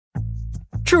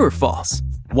True or false?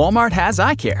 Walmart has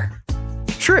eye care.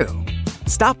 True.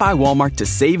 Stop by Walmart to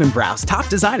save and browse top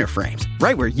designer frames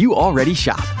right where you already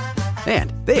shop.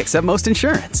 And they accept most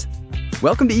insurance.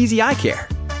 Welcome to Easy Eye Care.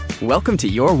 Welcome to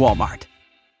your Walmart.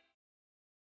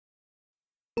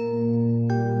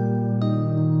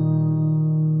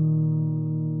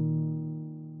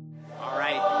 All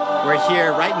right, we're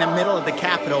here right in the middle of the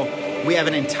Capitol. We have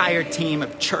an entire team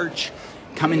of church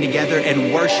coming together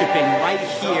and worshiping right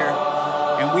here.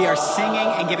 And we are singing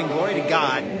and giving glory to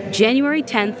God. January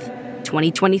 10th,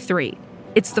 2023.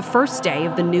 It's the first day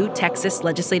of the new Texas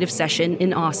legislative session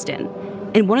in Austin.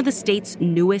 And one of the state's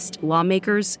newest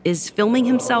lawmakers is filming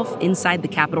himself inside the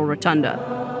Capitol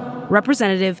Rotunda.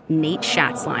 Representative Nate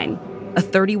Schatzline, a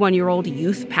 31-year-old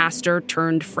youth pastor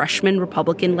turned freshman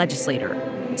Republican legislator,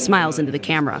 smiles into the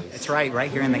camera. That's right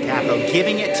here in the Capitol,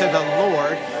 giving it to the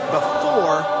Lord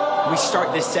before we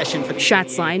start this session.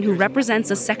 Schatzline, who represents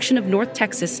a section of North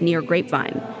Texas near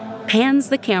Grapevine, pans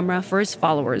the camera for his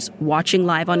followers watching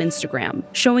live on Instagram,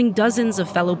 showing dozens of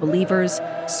fellow believers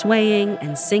swaying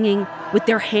and singing with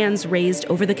their hands raised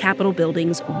over the Capitol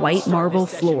building's white marble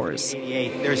floors.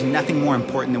 There's nothing more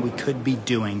important that we could be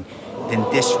doing than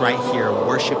this right here,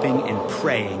 worshiping and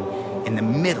praying in the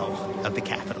middle of the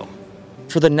Capitol.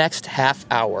 For the next half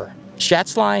hour,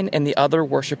 Schatzline and the other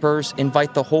worshipers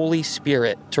invite the Holy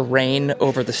Spirit to reign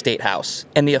over the statehouse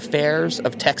and the affairs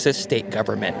of Texas state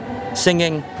government,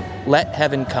 singing, "Let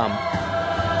Heaven Come."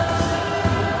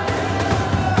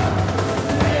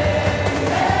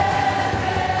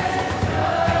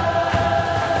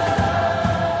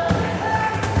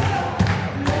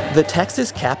 The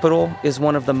Texas Capitol is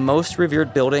one of the most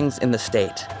revered buildings in the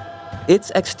state.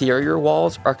 Its exterior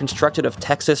walls are constructed of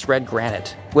Texas red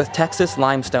granite, with Texas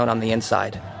limestone on the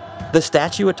inside. The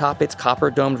statue atop its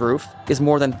copper-domed roof is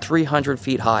more than 300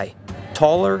 feet high,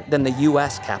 taller than the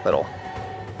U.S. Capitol.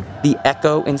 The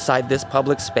echo inside this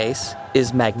public space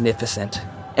is magnificent.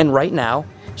 And right now,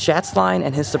 Schatzline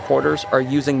and his supporters are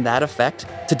using that effect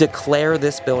to declare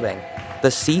this building,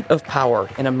 the seat of power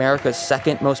in America's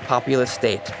second most populous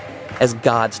state, as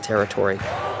God's territory.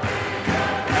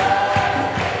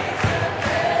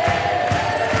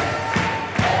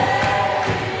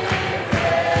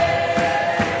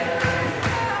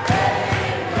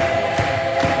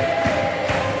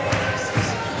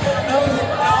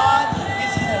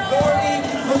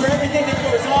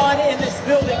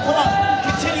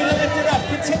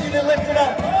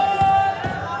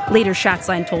 Later,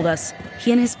 Schatzline told us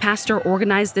he and his pastor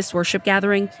organized this worship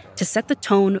gathering to set the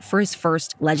tone for his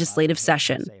first legislative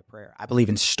session. I believe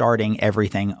in starting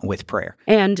everything with prayer.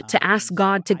 And to ask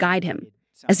God to guide him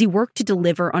as he worked to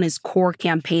deliver on his core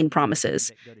campaign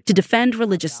promises, to defend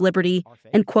religious liberty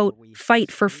and, quote,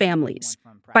 fight for families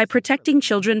by protecting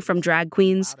children from drag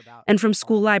queens and from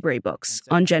school library books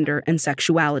on gender and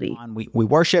sexuality. We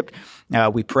worshiped,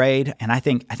 we prayed, and I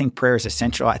think prayer is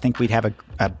essential. I think we'd have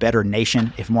a better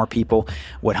nation if more people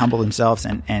would humble themselves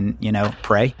and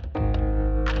pray.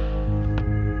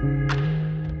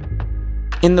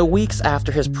 In the weeks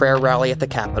after his prayer rally at the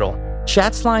Capitol,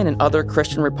 Schatzline and other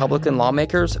Christian Republican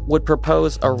lawmakers would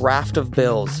propose a raft of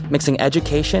bills mixing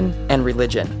education and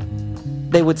religion.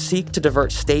 They would seek to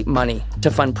divert state money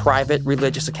to fund private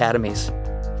religious academies,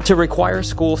 to require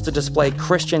schools to display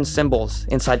Christian symbols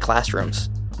inside classrooms.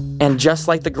 And just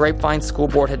like the Grapevine School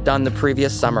Board had done the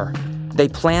previous summer, they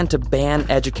planned to ban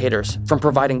educators from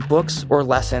providing books or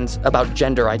lessons about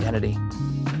gender identity.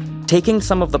 Taking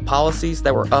some of the policies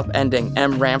that were upending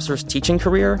M. Ramser's teaching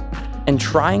career and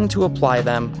trying to apply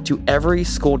them to every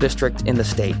school district in the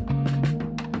state.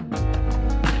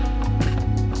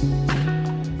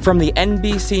 From the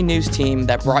NBC News team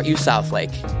that brought you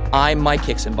Southlake, I'm Mike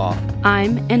Hixenbaugh.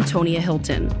 I'm Antonia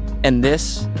Hilton. And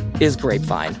this is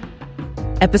Grapevine.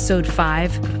 Episode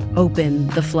 5, Open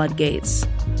the Floodgates.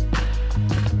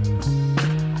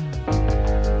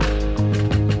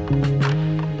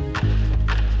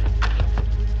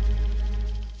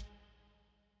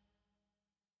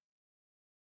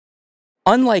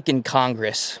 Unlike in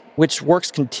Congress, which works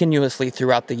continuously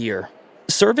throughout the year,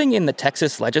 serving in the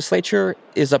Texas legislature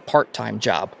is a part-time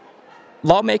job.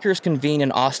 Lawmakers convene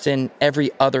in Austin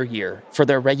every other year for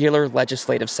their regular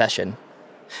legislative session.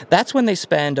 That's when they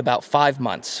spend about 5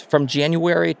 months, from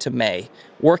January to May,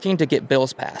 working to get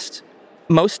bills passed.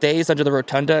 Most days under the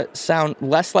rotunda sound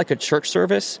less like a church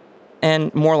service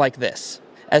and more like this,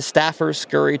 as staffers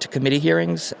scurry to committee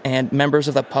hearings and members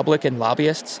of the public and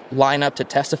lobbyists line up to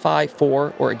testify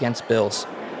for or against bills.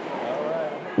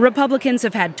 Republicans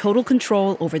have had total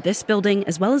control over this building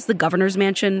as well as the governor's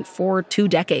mansion for 2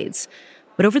 decades.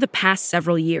 But over the past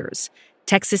several years,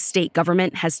 Texas state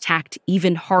government has tacked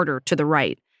even harder to the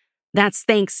right. That's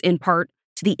thanks, in part,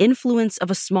 to the influence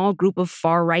of a small group of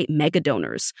far-right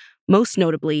megadonors, most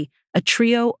notably a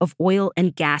trio of oil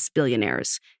and gas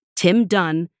billionaires, Tim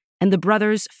Dunn and the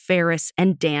brothers Ferris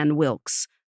and Dan Wilkes,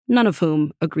 none of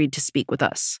whom agreed to speak with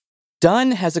us.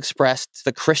 Dunn has expressed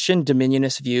the Christian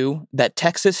dominionist view that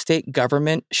Texas state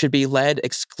government should be led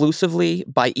exclusively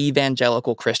by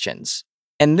evangelical Christians.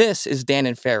 And this is Dan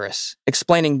and Ferris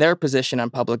explaining their position on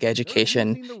public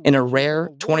education in a rare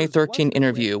 2013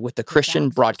 interview with the Christian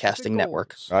Broadcasting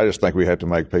Network. I just think we have to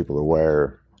make people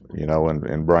aware,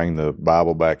 and bring the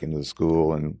Bible back into the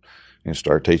school and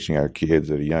start teaching our kids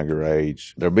at a younger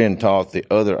age. They're being taught the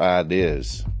other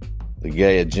ideas, the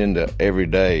gay agenda every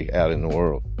day out in the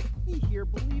world.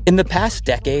 In the past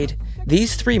decade,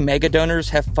 these three megadonors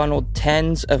have funneled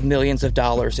tens of millions of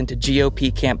dollars into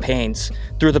GOP campaigns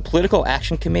through the political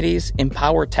action committees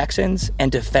Empower Texans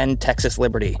and Defend Texas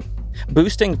Liberty,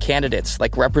 boosting candidates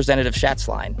like Representative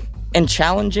Schatzline, and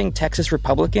challenging Texas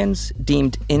Republicans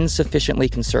deemed insufficiently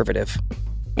conservative.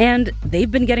 And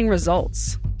they've been getting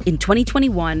results. In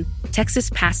 2021, Texas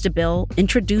passed a bill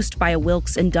introduced by a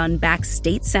Wilkes and Dunn-backed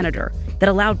state senator that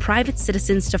allowed private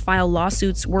citizens to file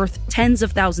lawsuits worth tens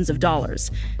of thousands of dollars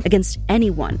against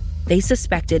anyone they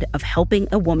suspected of helping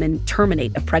a woman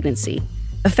terminate a pregnancy,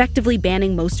 effectively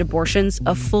banning most abortions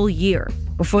a full year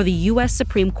before the U.S.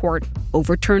 Supreme Court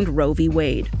overturned Roe v.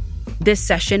 Wade. This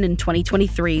session in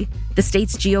 2023, the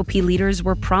state's GOP leaders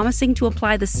were promising to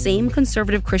apply the same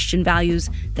conservative Christian values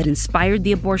that inspired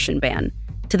the abortion ban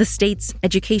to the state's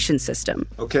education system.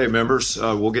 Okay, members,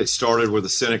 we'll get started with the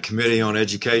Senate Committee on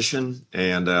Education,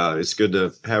 and it's good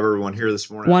to have everyone here this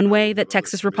morning. One way that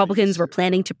Texas Republicans were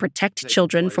planning to protect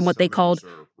children from what they called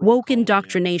woke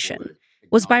indoctrination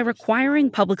was by requiring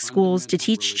public schools to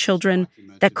teach children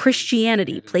that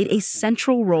Christianity played a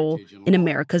central role in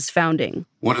America's founding.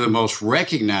 One of the most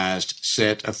recognized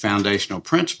set of foundational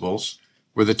principles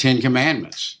were the Ten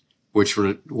Commandments, which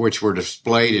were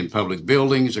displayed in public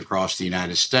buildings across the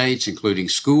United States, including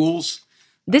schools.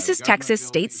 This is Texas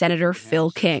State Senator Phil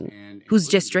King, whose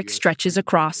district stretches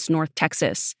across North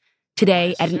Texas.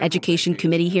 Today, at an education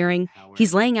committee hearing,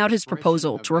 he's laying out his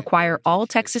proposal to require all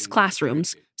Texas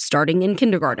classrooms, starting in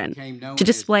kindergarten, to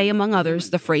display, among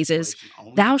others, the phrases,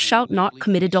 "Thou shalt not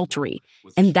commit adultery,"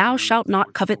 and "Thou shalt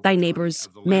not covet thy neighbor's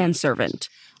manservant."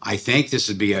 I think this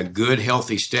would be a good,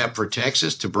 healthy step for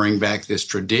Texas to bring back this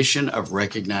tradition of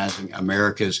recognizing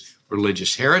America's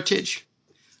religious heritage.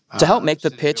 To help make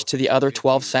the pitch to the other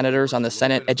 12 senators on the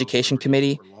Senate Education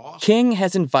Committee, King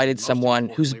has invited someone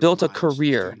who's built a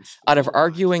career out of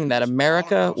arguing that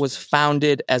America was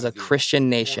founded as a Christian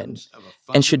nation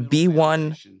and should be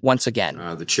one once again.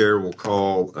 The chair will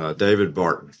call David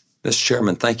Barton. Mr.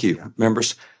 Chairman, thank you.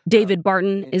 Members. David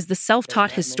Barton is the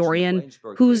self-taught historian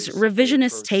whose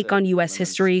revisionist take on U.S.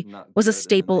 history was a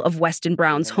staple of Weston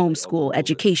Brown's homeschool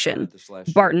education.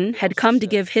 Barton had come to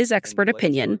give his expert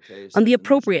opinion on the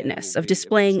appropriateness of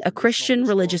displaying a Christian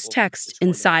religious text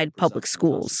inside public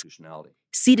schools.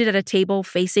 Seated at a table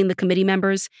facing the committee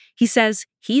members, he says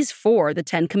he's for the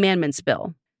Ten Commandments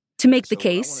bill. To make the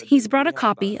case, he's brought a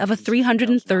copy of a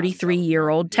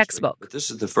 333-year-old textbook. This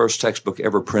is the first textbook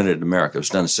ever printed in America. It was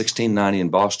done in 1690 in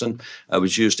Boston. It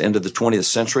was used into the 20th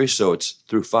century, so it's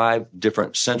through 5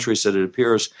 different centuries that it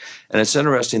appears. And it's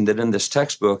interesting that in this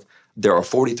textbook, there are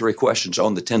 43 questions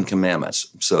on the 10 Commandments.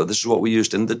 So this is what we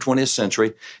used in the 20th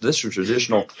century. This is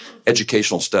traditional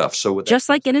educational stuff. So just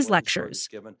like in his lectures,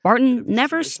 Barton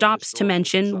never stops to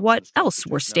mention what else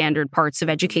were standard parts of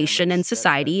education and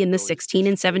society in the 16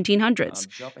 and 1700s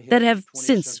that have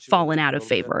since fallen out of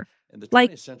favor,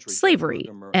 like slavery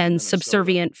and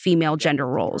subservient female gender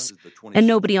roles. And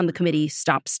nobody on the committee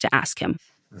stops to ask him.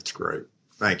 That's great.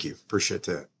 Thank you. Appreciate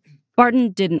that.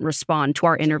 Barton didn't respond to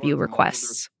our interview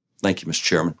requests. Thank you, Mr.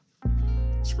 Chairman.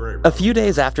 A few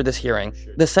days after this hearing,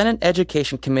 the Senate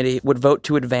Education Committee would vote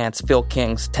to advance Phil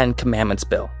King's Ten Commandments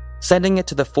bill, sending it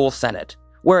to the full Senate,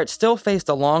 where it still faced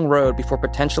a long road before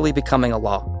potentially becoming a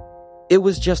law. It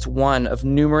was just one of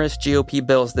numerous GOP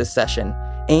bills this session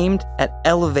aimed at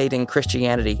elevating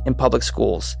Christianity in public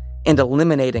schools and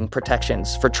eliminating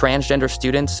protections for transgender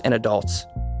students and adults.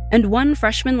 And one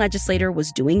freshman legislator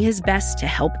was doing his best to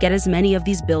help get as many of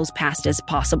these bills passed as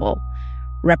possible.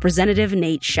 Representative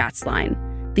Nate Schatzline,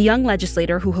 the young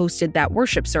legislator who hosted that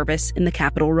worship service in the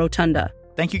Capitol Rotunda.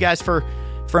 Thank you guys for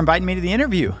inviting me to the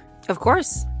interview. Of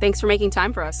course. Thanks for making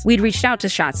time for us. We'd reached out to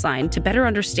Schatzline to better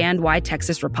understand why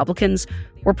Texas Republicans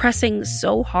were pressing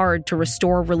so hard to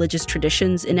restore religious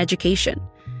traditions in education.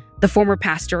 The former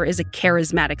pastor is a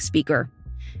charismatic speaker.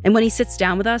 And when he sits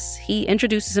down with us, he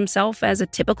introduces himself as a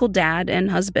typical dad and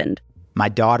husband. My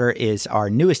daughter is our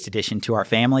newest addition to our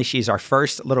family. She's our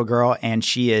first little girl, and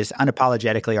she is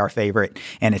unapologetically our favorite,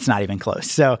 and it's not even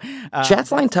close. So,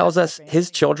 Schatzline tells us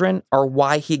his children are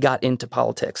why he got into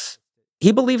politics.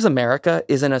 He believes America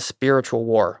is in a spiritual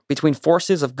war between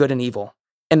forces of good and evil,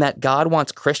 and that God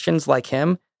wants Christians like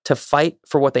him to fight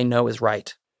for what they know is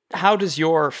right. How does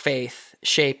your faith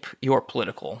shape your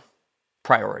political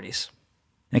priorities?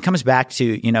 And it comes back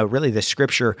to, really the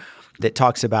scripture that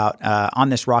talks about, on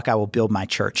this rock I will build my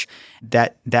church.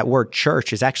 That word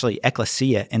church is actually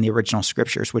ecclesia in the original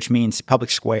scriptures, which means public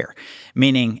square,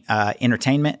 meaning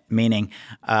entertainment, meaning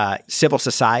civil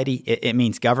society. It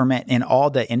means government and all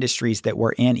the industries that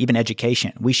we're in, even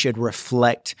education. We should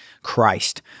reflect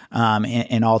Christ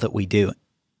in all that we do.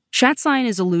 Schatzline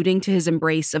is alluding to his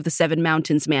embrace of the Seven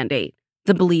Mountains Mandate,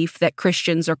 the belief that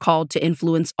Christians are called to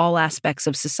influence all aspects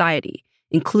of society,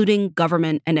 including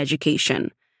government and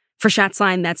education. For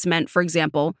Schatzline, that's meant, for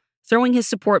example, throwing his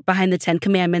support behind the 10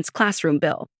 Commandments classroom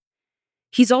bill.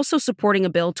 He's also supporting a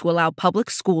bill to allow public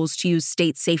schools to use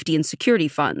state safety and security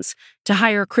funds to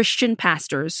hire Christian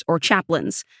pastors or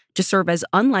chaplains to serve as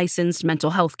unlicensed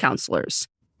mental health counselors.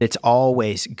 It's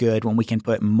always good when we can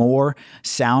put more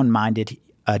sound-minded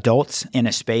adults in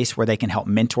a space where they can help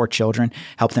mentor children,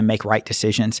 help them make right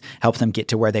decisions, help them get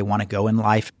to where they want to go in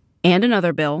life. And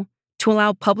another bill to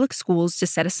allow public schools to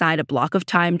set aside a block of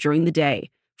time during the day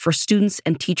for students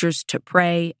and teachers to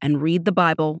pray and read the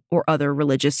Bible or other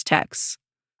religious texts.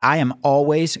 I am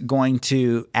always going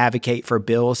to advocate for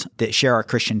bills that share our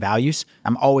Christian values.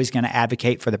 I'm always going to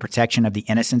advocate for the protection of the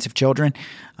innocence of children.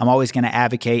 I'm always going to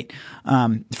advocate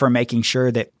for making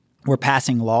sure that we're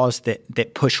passing laws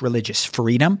that push religious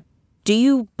freedom. Do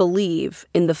you believe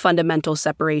in the fundamental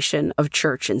separation of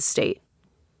church and state?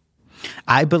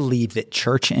 I believe that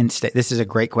church and state, this is a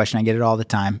great question. I get it all the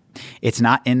time. It's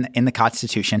not in the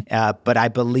Constitution, but I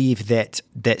believe that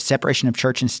separation of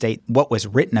church and state, what was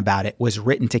written about it was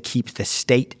written to keep the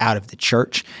state out of the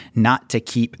church, not to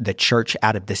keep the church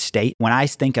out of the state. When I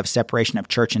think of separation of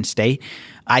church and state,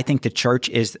 I think the church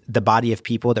is the body of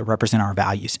people that represent our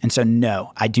values. And so,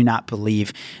 no, I do not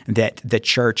believe that the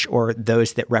church or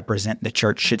those that represent the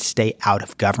church should stay out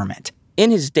of government. In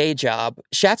his day job,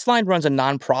 Schatzline runs a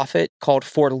nonprofit called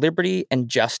For Liberty and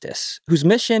Justice, whose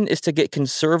mission is to get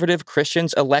conservative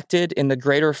Christians elected in the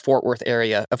greater Fort Worth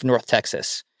area of North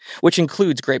Texas, which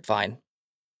includes Grapevine.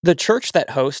 The church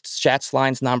that hosts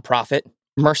Schatzline's nonprofit,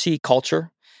 Mercy Culture,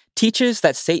 teaches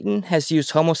that Satan has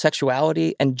used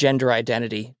homosexuality and gender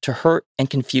identity to hurt and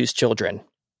confuse children.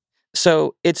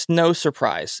 So it's no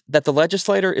surprise that the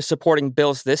legislator is supporting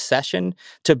bills this session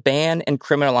to ban and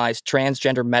criminalize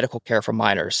transgender medical care for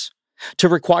minors, to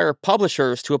require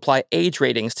publishers to apply age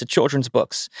ratings to children's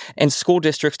books and school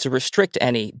districts to restrict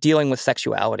any dealing with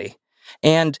sexuality,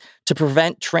 and to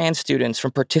prevent trans students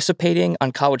from participating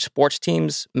on college sports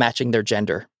teams matching their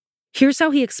gender. Here's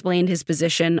how he explained his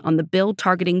position on the bill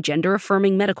targeting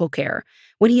gender-affirming medical care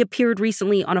when he appeared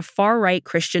recently on a far-right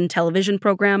Christian television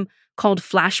program called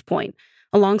Flashpoint,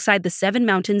 alongside the Seven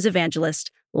Mountains evangelist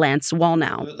Lance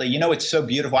Wallnau. Absolutely. It's so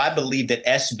beautiful. I believe that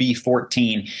SB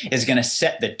 14 is going to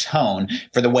set the tone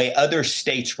for the way other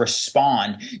states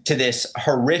respond to this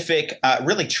horrific,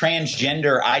 really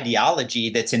transgender ideology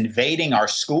that's invading our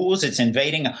schools. It's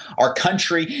invading our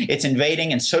country. It's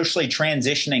invading and socially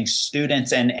transitioning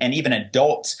students and even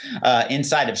adults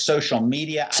inside of social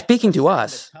media. Speaking to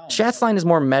us, Schatzline is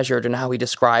more measured in how he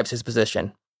describes his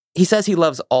position. He says he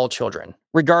loves all children,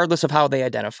 regardless of how they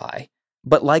identify.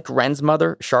 But like Ren's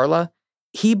mother, Charla,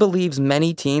 he believes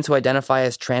many teens who identify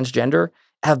as transgender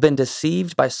have been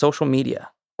deceived by social media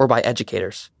or by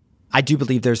educators. I do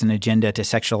believe there's an agenda to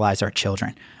sexualize our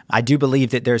children. I do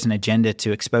believe that there's an agenda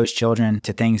to expose children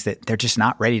to things that they're just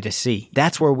not ready to see.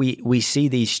 That's where we see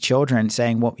these children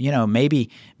saying, well,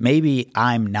 maybe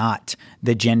I'm not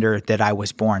the gender that I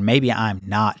was born. Maybe I'm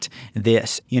not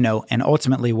this, and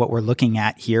ultimately what we're looking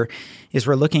at here is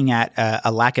we're looking at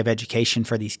a lack of education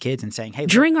for these kids and saying, hey.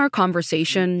 During our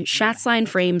conversation, Schatzline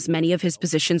frames many of his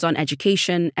positions on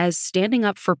education as standing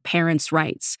up for parents'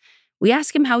 rights. We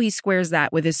ask him how he squares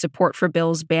that with his support for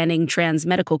bills banning trans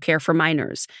medical care for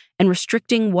minors and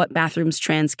restricting what bathrooms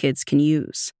trans kids can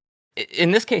use.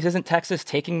 In this case, isn't Texas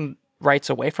taking rights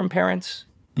away from parents?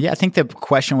 Yeah, I think the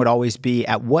question would always be,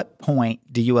 at what point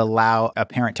do you allow a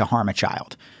parent to harm a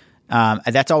child?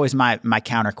 That's always my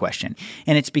counter question.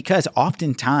 And it's because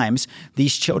oftentimes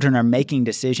these children are making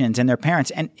decisions and their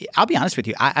parents, and I'll be honest with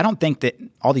you, I don't think that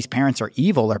all these parents are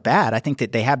evil or bad. I think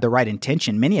that they have the right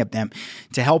intention, many of them,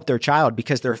 to help their child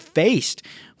because they're faced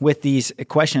with these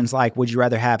questions like, would you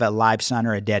rather have a live son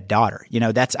or a dead daughter?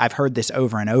 I've heard this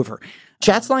over and over.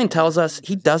 Chatzline tells us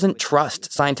he doesn't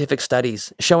trust scientific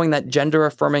studies showing that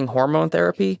gender-affirming hormone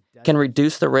therapy can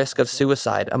reduce the risk of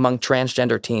suicide among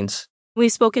transgender teens.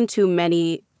 We've spoken to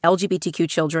many LGBTQ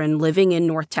children living in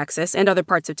North Texas and other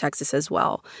parts of Texas as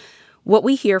well. What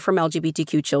we hear from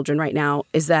LGBTQ children right now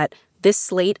is that this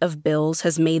slate of bills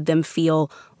has made them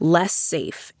feel less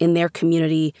safe in their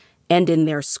community and in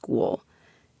their school.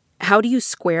 How do you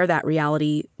square that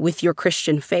reality with your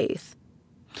Christian faith?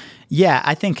 Yeah,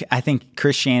 I think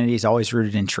Christianity is always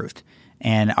rooted in truth.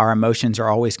 And our emotions are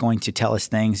always going to tell us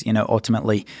things.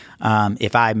 Ultimately,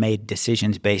 if I made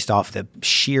decisions based off the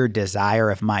sheer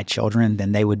desire of my children,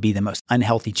 then they would be the most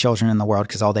unhealthy children in the world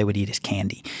because all they would eat is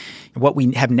candy. What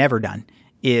we have never done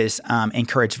is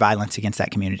encourage violence against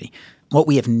that community. What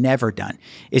we have never done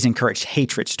is encourage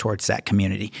hatred towards that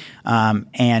community.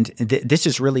 This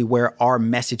is really where our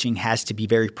messaging has to be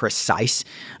very precise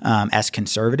as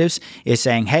conservatives, is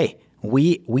saying, hey,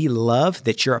 we love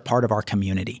that you're a part of our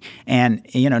community. And,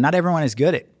 not everyone is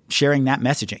good at sharing that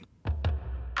messaging.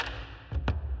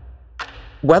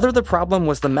 Whether the problem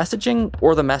was the messaging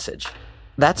or the message,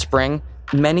 that spring,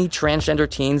 many transgender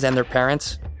teens and their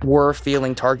parents were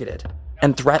feeling targeted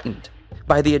and threatened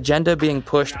by the agenda being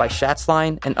pushed by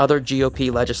Chatzline and other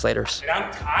GOP legislators.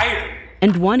 I'm tired.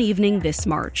 And one evening this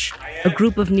March, a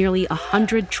group of nearly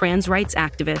 100 trans rights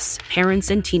activists,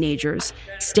 parents, and teenagers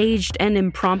staged an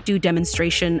impromptu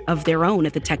demonstration of their own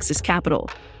at the Texas Capitol.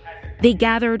 They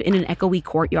gathered in an echoey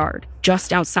courtyard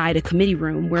just outside a committee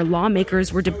room where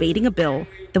lawmakers were debating a bill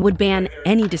that would ban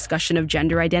any discussion of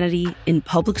gender identity in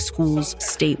public schools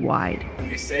statewide. When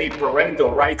they say parental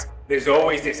rights, there's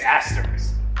always this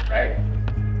asterisk, right?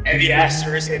 And the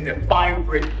asterisk in the fine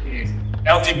print is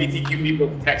LGBTQ people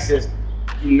in Texas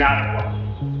do not apply.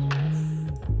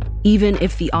 Even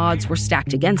if the odds were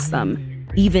stacked against them,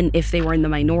 even if they were in the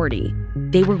minority,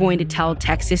 they were going to tell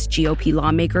Texas GOP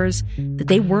lawmakers that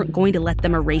they weren't going to let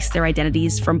them erase their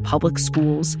identities from public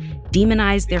schools,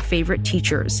 demonize their favorite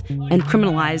teachers, and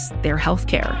criminalize their health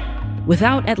care,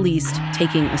 without at least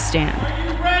taking a stand. Are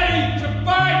you ready to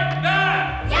fight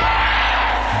that?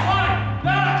 Yes! Fight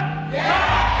that!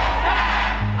 Yes!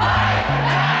 Fight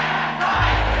that!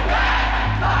 Fight that!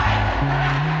 Fight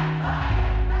that!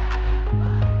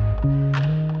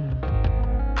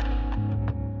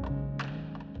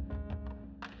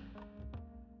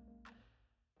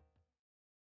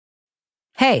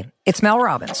 Hey, it's Mel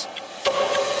Robbins.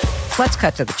 Let's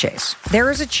cut to the chase.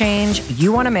 There is a change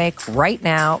you want to make right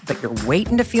now, but you're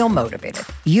waiting to feel motivated.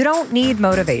 You don't need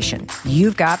motivation.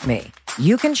 You've got me.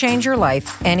 You can change your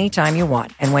life anytime you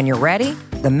want. And when you're ready,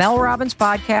 the Mel Robbins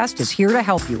Podcast is here to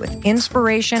help you with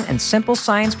inspiration and simple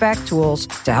science-backed tools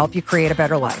to help you create a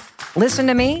better life. Listen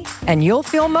to me, and you'll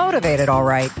feel motivated, all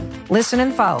right. Listen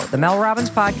and follow the Mel Robbins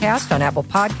Podcast on Apple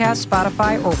Podcasts,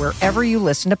 Spotify, or wherever you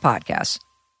listen to podcasts.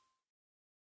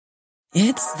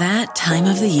 It's that time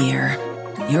of the year.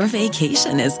 Your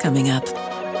vacation is coming up.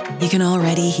 You can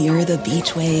already hear the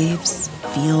beach waves,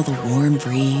 feel the warm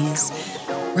breeze,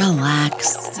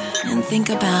 relax, and think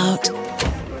about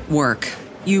work.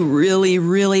 You really,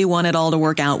 really want it all to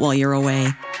work out while you're away.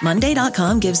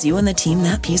 Monday.com gives you and the team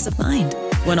that peace of mind.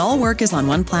 When all work is on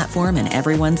one platform and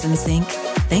everyone's in sync,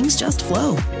 things just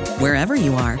flow. Wherever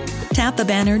you are, tap the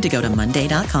banner to go to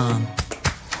Monday.com.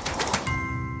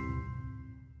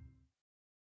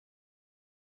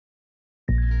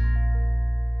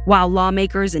 While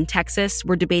lawmakers in Texas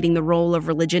were debating the role of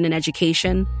religion in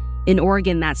education, in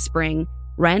Oregon that spring,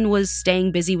 Wren was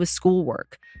staying busy with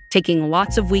schoolwork, taking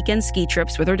lots of weekend ski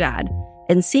trips with her dad,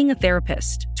 and seeing a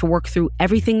therapist to work through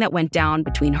everything that went down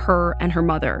between her and her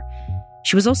mother.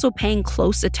 She was also paying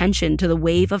close attention to the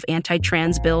wave of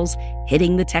anti-trans bills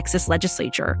hitting the Texas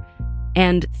legislature,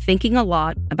 and thinking a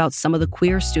lot about some of the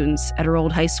queer students at her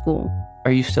old high school.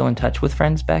 Are you still in touch with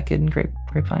friends back in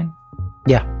Grapevine?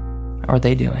 Yeah. How are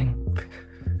they doing?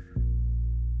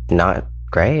 Not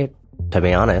great, to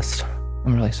be honest.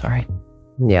 I'm really sorry.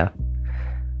 Yeah,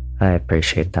 I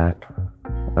appreciate that.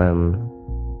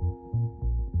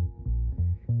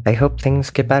 I hope things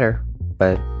get better,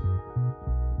 but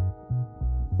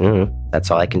that's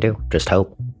all I can do, just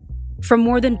hope. From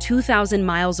more than 2,000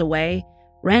 miles away,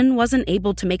 Wren wasn't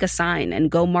able to make a sign and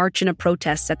go march in a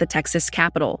protest at the Texas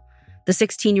Capitol. The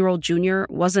 16-year-old junior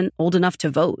wasn't old enough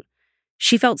to vote.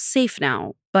 She felt safe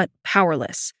now, but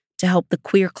powerless, to help the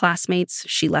queer classmates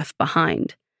she left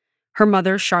behind. Her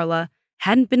mother, Charla,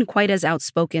 hadn't been quite as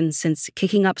outspoken since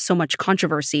kicking up so much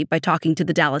controversy by talking to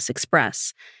the Dallas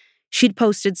Express. She'd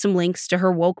posted some links to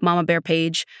her woke Mama Bear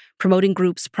page, promoting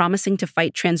groups promising to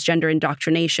fight transgender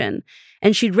indoctrination,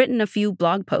 and she'd written a few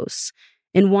blog posts.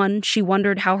 In one, she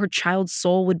wondered how her child's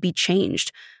soul would be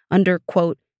changed under,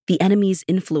 quote, the enemy's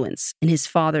influence in his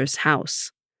father's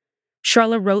house.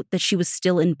 Charla wrote that she was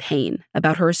still in pain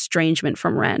about her estrangement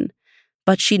from Ren,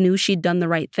 but she knew she'd done the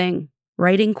right thing,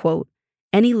 writing, quote,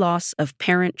 any loss of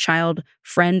parent, child,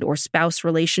 friend, or spouse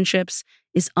relationships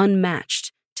is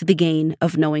unmatched to the gain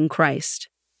of knowing Christ.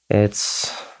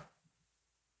 It's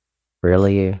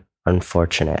really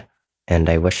unfortunate, and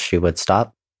I wish she would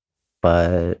stop,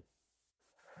 but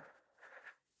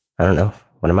I don't know.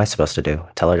 What am I supposed to do?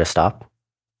 Tell her to stop?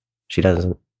 She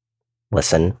doesn't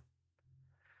listen.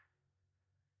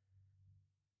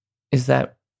 Is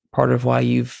that part of why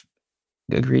you've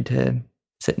agreed to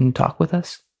sit and talk with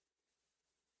us?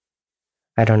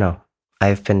 I don't know.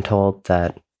 I've been told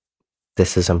that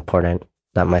this is important,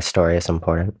 that my story is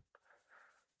important,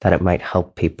 that it might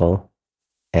help people,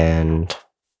 and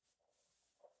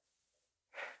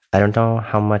I don't know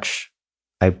how much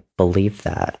I believe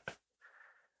that.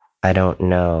 I don't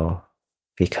know,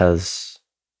 because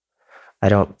I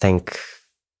don't think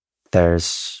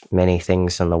there's many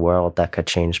things in the world that could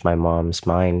change my mom's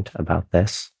mind about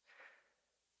this.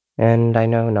 And I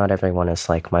know not everyone is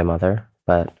like my mother,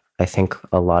 but I think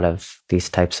a lot of these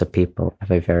types of people have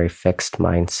a very fixed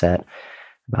mindset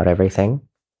about everything.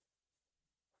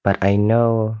 But I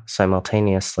know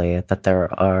simultaneously that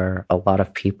there are a lot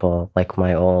of people like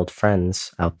my old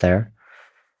friends out there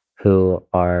who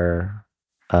are,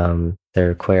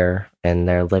 they're queer and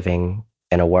they're living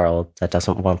in a world that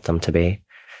doesn't want them to be.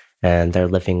 And they're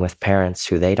living with parents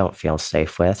who they don't feel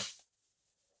safe with.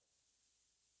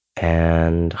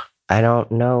 And I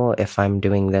don't know if I'm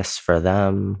doing this for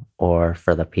them or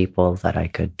for the people that I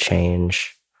could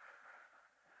change.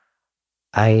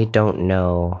 I don't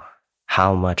know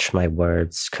how much my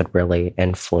words could really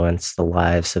influence the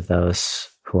lives of those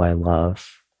who I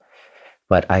love,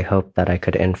 but I hope that I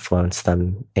could influence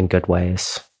them in good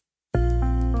ways.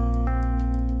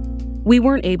 We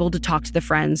weren't able to talk to the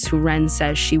friends who Ren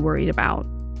says she worried about.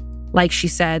 Like she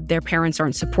said, their parents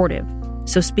aren't supportive,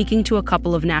 so speaking to a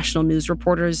couple of national news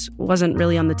reporters wasn't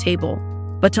really on the table.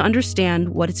 But to understand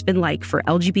what it's been like for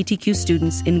LGBTQ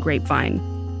students in Grapevine,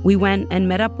 we went and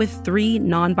met up with 3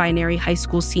 non-binary high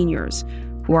school seniors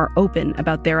who are open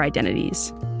about their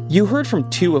identities. You heard from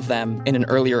 2 of them in an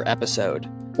earlier episode,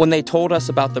 when they told us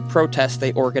about the protests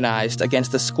they organized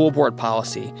against the school board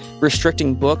policy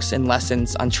restricting books and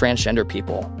lessons on transgender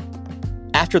people.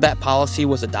 After that policy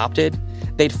was adopted,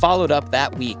 they'd followed up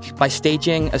that week by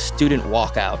staging a student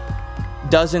walkout.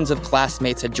 Dozens of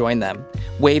classmates had joined them,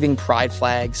 waving pride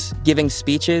flags, giving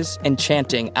speeches, and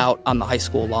chanting out on the high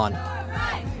school lawn.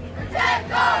 Protect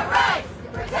our rights!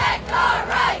 Protect our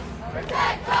rights!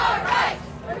 Protect our rights!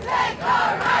 Protect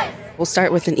our rights! We'll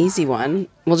start with an easy one.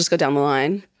 We'll just go down the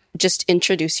line. Just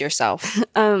introduce yourself.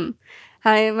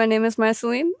 Hi, my name is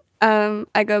Marceline.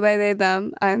 I go by they,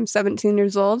 them. I'm 17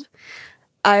 years old.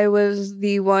 I was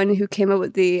the one who came up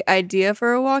with the idea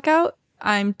for a walkout.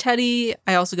 I'm Teddy.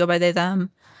 I also go by they,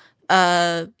 them.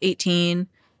 18.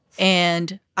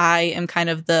 And I am kind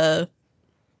of the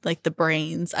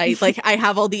brains. I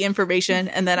have all the information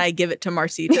and then I give it to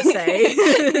Marcy to say.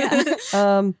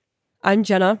 I'm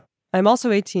Jenna. I'm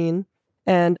also 18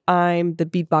 and I'm the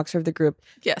beatboxer of the group.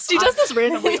 Yes, she does this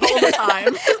randomly all the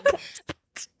time.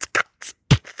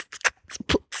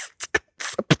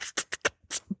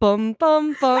 Bum,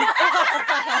 bum, bum.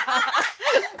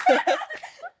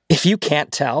 If you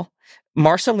can't tell,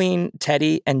 Marceline,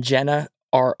 Teddy, and Jenna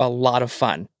are a lot of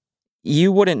fun.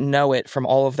 You wouldn't know it from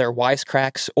all of their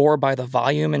wisecracks or by the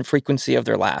volume and frequency of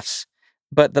their laughs.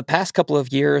 But the past couple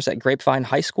of years at Grapevine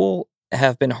High School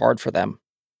have been hard for them.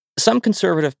 Some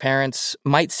conservative parents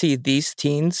might see these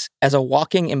teens as a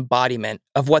walking embodiment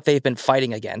of what they've been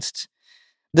fighting against.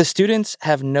 The students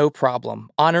have no problem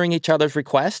honoring each other's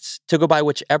requests to go by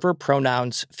whichever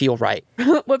pronouns feel right.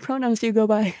 What pronouns do you go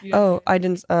by? Oh, I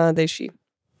didn't, they, she.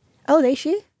 Oh, they,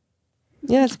 she?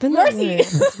 Yeah, it's been that way.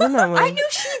 It's been that way. I knew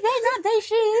she, they, not they,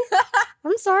 she.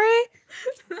 I'm sorry.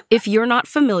 If you're not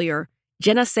familiar,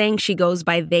 Jenna saying she goes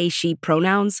by they, she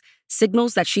pronouns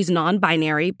signals that she's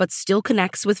non-binary but still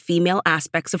connects with female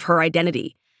aspects of her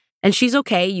identity. And she's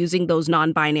okay using those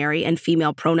non-binary and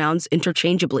female pronouns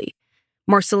interchangeably.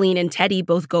 Marceline and Teddy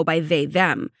both go by they,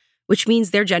 them, which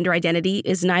means their gender identity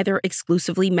is neither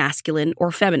exclusively masculine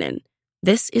or feminine.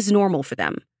 This is normal for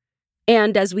them.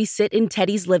 And as we sit in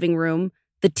Teddy's living room,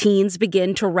 The teens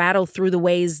begin to rattle through the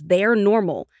ways their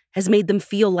normal has made them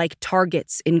feel like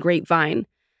targets in Grapevine.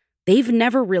 They've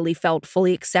never really felt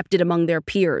fully accepted among their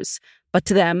peers, but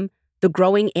to them, the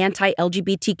growing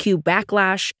anti-LGBTQ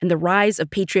backlash and the rise of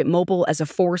Patriot Mobile as a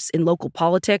force in local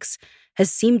politics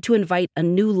has seemed to invite a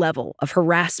new level of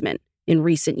harassment in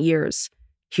recent years.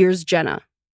 Here's Jenna.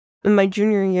 In my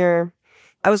junior year,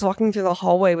 I was walking through the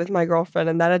hallway with my girlfriend,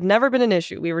 and that had never been an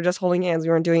issue. We were just holding hands. We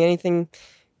weren't doing anything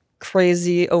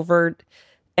crazy, overt.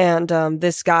 And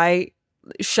this guy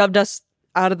shoved us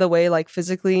out of the way, like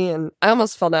physically, and I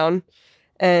almost fell down.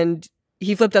 And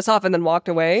he flipped us off and then walked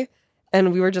away.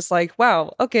 And we were just like,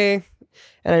 wow, okay.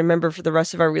 And I remember for the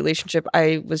rest of our relationship,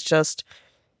 I was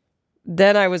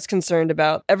concerned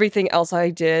about everything else I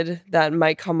did that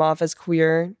might come off as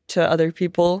queer to other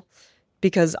people,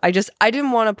 because I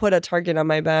didn't want to put a target on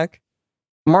my back.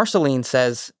 Marceline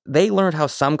says they learned how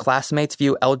some classmates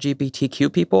view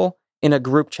LGBTQ people in a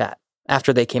group chat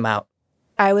after they came out.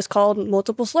 I was called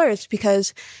multiple slurs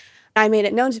because I made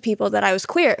it known to people that I was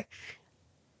queer.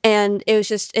 And it was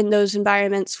just in those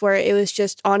environments where it was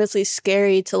just honestly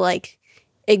scary to like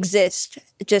exist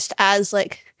just as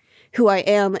like who I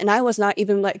am. And I was not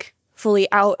even like fully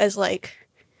out as like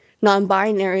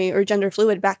non-binary or gender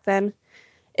fluid back then.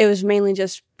 It was mainly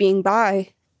just being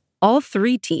bi. All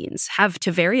three teens have,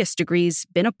 to various degrees,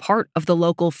 been a part of the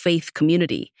local faith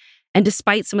community. And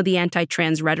despite some of the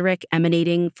anti-trans rhetoric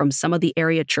emanating from some of the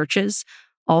area churches,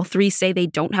 all three say they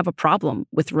don't have a problem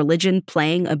with religion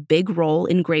playing a big role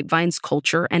in Grapevine's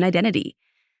culture and identity.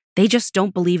 They just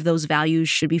don't believe those values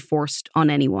should be forced on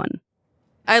anyone.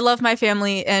 I love my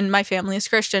family, and my family is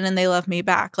Christian, and they love me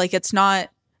back. Like, it's not,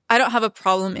 I don't have a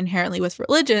problem inherently with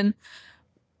religion,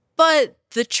 but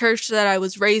the church that I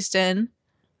was raised in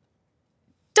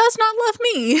does not love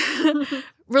me.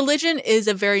 Religion is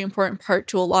a very important part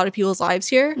to a lot of people's lives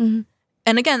here. Mm-hmm.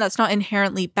 And again, that's not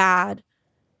inherently bad.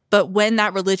 But when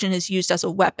that religion is used as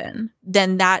a weapon,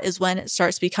 then that is when it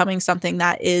starts becoming something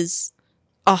that is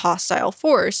a hostile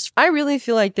force. I really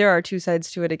feel like there are two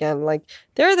sides to it again. Like,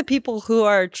 there are the people who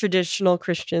are traditional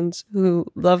Christians who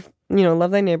love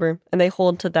thy neighbor, and they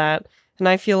hold to that. And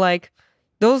I feel like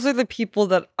those are the people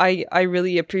that I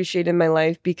really appreciate in my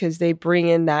life, because they bring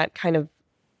in that kind of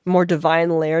more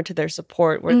divine layer to their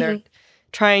support, where they're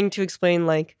trying to explain,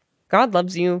 like, God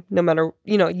loves you no matter,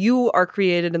 you are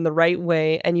created in the right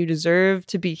way and you deserve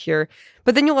to be here.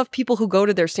 But then you'll have people who go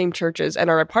to their same churches and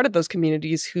are a part of those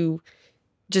communities who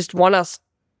just want us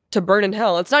to burn in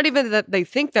hell. It's not even that they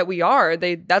think that we are.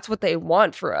 That's what they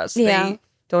want for us. Yeah. They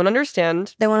don't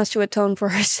understand. They want us to atone for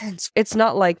our sins. It's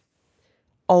not like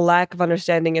a lack of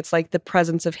understanding. It's like the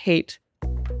presence of hate.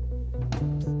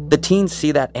 The teens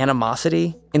see that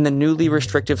animosity in the newly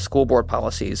restrictive school board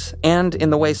policies and in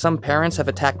the way some parents have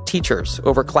attacked teachers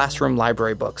over classroom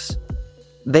library books.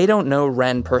 They don't know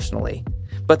Wren personally,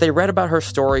 but they read about her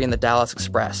story in the Dallas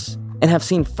Express and have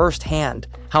seen firsthand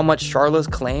how much Charla's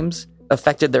claims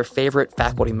affected their favorite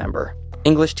faculty member,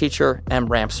 English teacher M.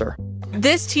 Ramser.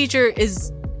 This teacher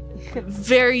is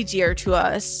very dear to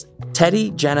us.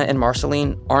 Teddy, Jenna, and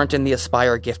Marceline aren't in the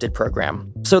Aspire Gifted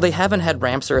program, so they haven't had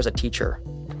Ramser as a teacher.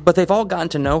 But they've all gotten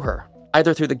to know her,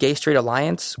 either through the Gay Straight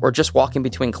Alliance or just walking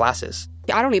between classes.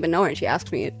 I don't even know her, and she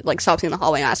asks me, stops me in the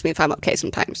hallway and asks me if I'm okay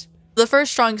sometimes. The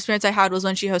first strong experience I had was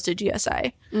when she hosted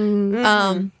GSA.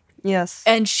 Mm-hmm. Yes.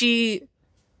 And she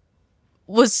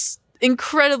was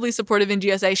incredibly supportive in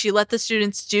GSA. She let the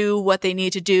students do what they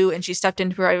needed to do, and she stepped in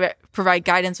to provide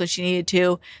guidance when she needed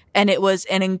to. And it was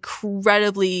an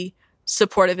incredibly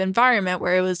supportive environment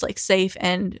where it was safe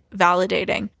and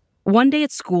validating. One day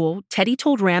at school, Teddy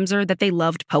told Ramser that they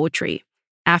loved poetry.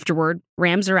 Afterward,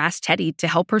 Ramser asked Teddy to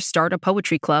help her start a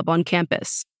poetry club on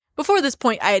campus. Before this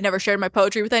point, I had never shared my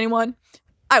poetry with anyone.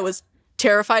 I was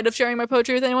terrified of sharing my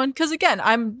poetry with anyone because, again,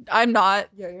 I'm not.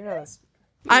 Yeah, you're not a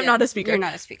speaker. I'm not a speaker. You're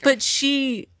not a speaker. But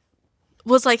she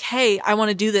was like, "Hey, I want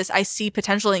to do this. I see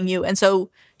potential in you." And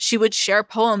so she would share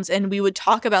poems, and we would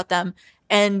talk about them,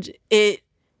 and we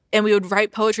would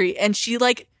write poetry. And she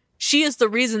is the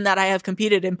reason that I have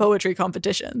competed in poetry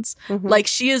competitions. Mm-hmm.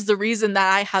 She is the reason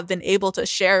that I have been able to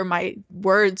share my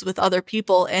words with other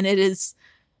people. And it is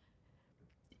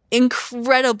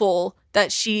incredible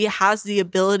that she has the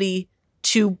ability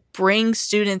to bring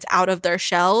students out of their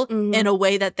shell in a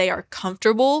way that they are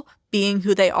comfortable being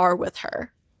who they are with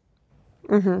her.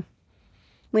 Mm-hmm.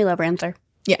 We love Ramser.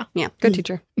 Yeah. Good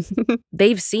teacher.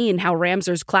 They've seen how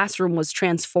Ramser's classroom was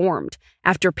transformed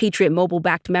after Patriot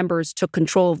Mobile-backed members took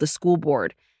control of the school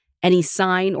board. Any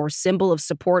sign or symbol of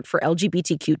support for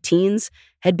LGBTQ teens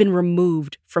had been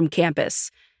removed from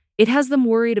campus. It has them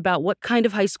worried about what kind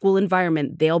of high school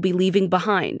environment they'll be leaving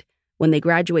behind when they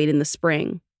graduate in the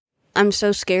spring. I'm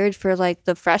so scared for like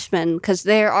the freshmen because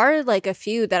there are like a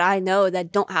few that I know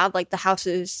that don't have like the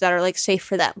houses that are like safe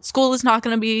for them. School is not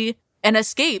going to be an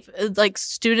escape. Like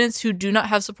students who do not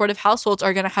have supportive households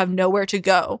are going to have nowhere to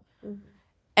go. Mm-hmm.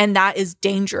 And that is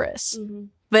dangerous. Mm-hmm.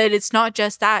 But it's not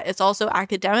just that. It's also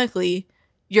academically.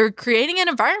 You're creating an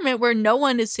environment where no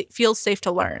one feels safe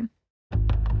to learn.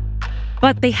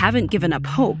 But they haven't given up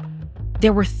hope.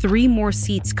 There were 3 more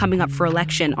seats coming up for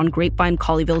election on Grapevine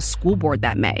Colleyville's school board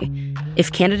that May.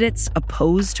 If candidates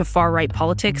opposed to far-right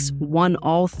politics won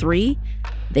all 3,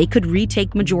 they could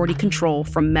retake majority control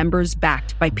from members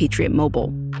backed by Patriot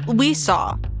Mobile. We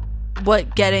saw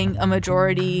what getting a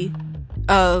majority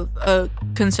of a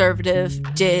conservative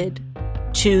did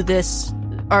to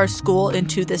our school and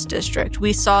to this district.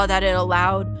 We saw that it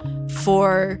allowed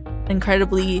for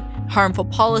incredibly harmful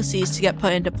policies to get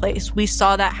put into place. We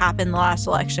saw that happen the last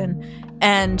election.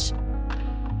 And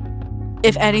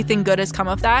if anything good has come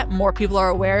of that, more people are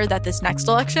aware that this next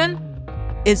election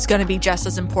is going to be just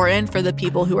as important for the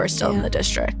people who are still in the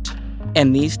district.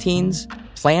 And these teens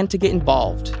plan to get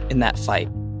involved in that fight.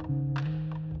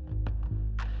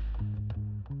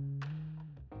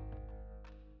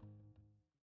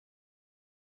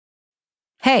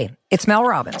 Hey, it's Mel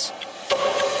Robbins.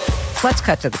 Let's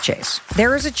cut to the chase.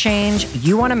 There is a change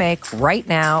you want to make right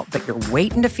now, but you're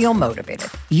waiting to feel motivated.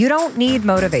 You don't need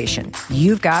motivation.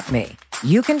 You've got me.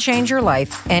 You can change your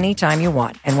life anytime you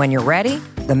want. And when you're ready,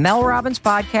 the Mel Robbins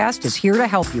Podcast is here to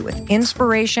help you with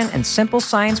inspiration and simple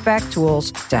science-backed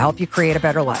tools to help you create a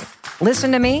better life.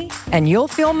 Listen to me, and you'll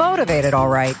feel motivated, all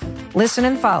right. Listen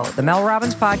and follow the Mel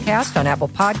Robbins Podcast on Apple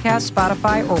Podcasts,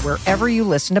 Spotify, or wherever you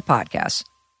listen to podcasts.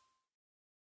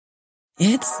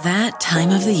 It's that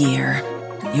time of the year.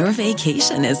 Your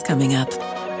vacation is coming up.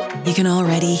 You can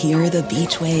already hear the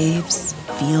beach waves,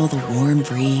 feel the warm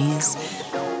breeze,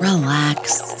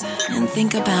 relax, and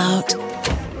think about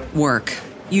work.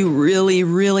 You really,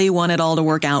 really want it all to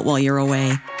work out while you're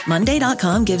away.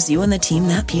 Monday.com gives you and the team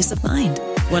that peace of mind.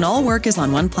 When all work is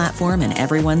on one platform and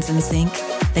everyone's in sync,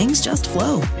 things just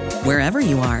flow. Wherever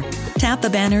you are, tap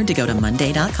the banner to go to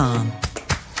Monday.com.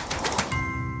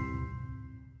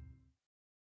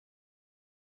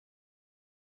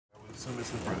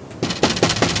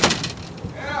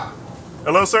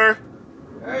 Hello, sir.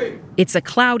 Hey. It's a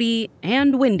cloudy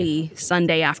and windy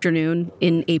Sunday afternoon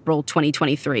in April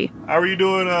 2023. How are you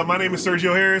doing? My name is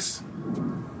Sergio Harris.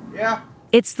 Yeah.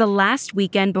 It's the last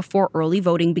weekend before early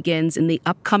voting begins in the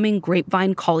upcoming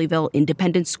Grapevine Colleyville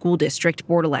Independent School District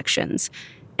board elections.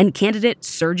 And candidate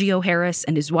Sergio Harris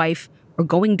and his wife are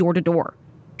going door to door,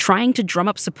 trying to drum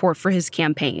up support for his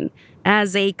campaign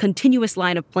as a continuous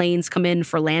line of planes come in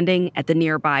for landing at the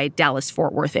nearby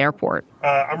Dallas-Fort Worth airport.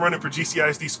 I'm running for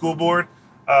GCISD school board.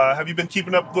 Have you been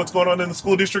keeping up with what's going on in the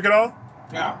school district at all?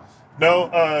 No. No?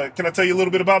 Can I tell you a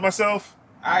little bit about myself?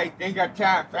 I think I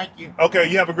can. Thank you. Okay,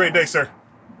 you have a great day, sir.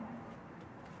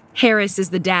 Harris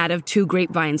is the dad of 2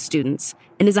 Grapevine students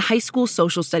and is a high school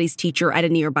social studies teacher at a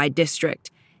nearby district.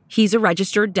 He's a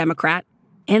registered Democrat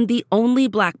and the only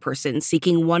Black person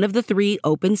seeking one of the 3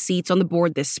 open seats on the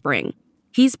board this spring.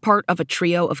 He's part of a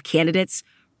trio of candidates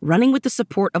running with the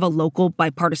support of a local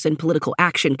bipartisan political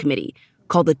action committee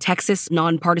called the Texas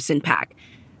Nonpartisan PAC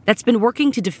that's been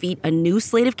working to defeat a new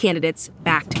slate of candidates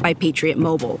backed by Patriot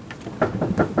Mobile.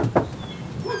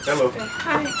 Hello.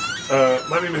 Hi.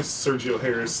 My name is Sergio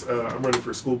Harris. I'm running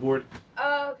for school board.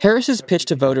 Harris's pitch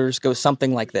to voters goes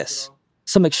something like this.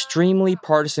 Some extremely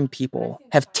partisan people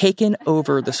have taken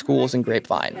over the schools in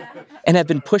Grapevine and have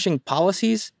been pushing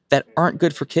policies that aren't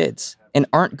good for kids and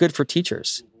aren't good for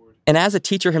teachers. And as a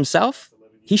teacher himself,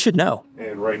 he should know.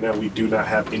 And right now we do not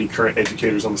have any current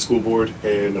educators on the school board.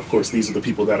 And of course, these are the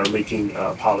people that are making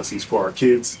policies for our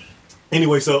kids.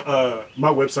 Anyway, so my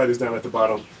website is down at the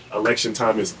bottom. Election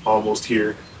time is almost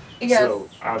here. Yes. So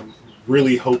I'm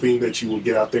really hoping that you will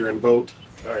get out there and vote.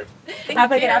 All right.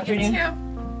 Have a good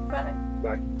afternoon. Bye.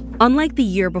 Unlike the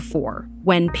year before,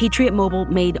 when Patriot Mobile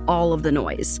made all of the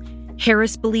noise,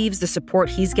 Harris believes the support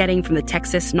he's getting from the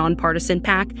Texas Nonpartisan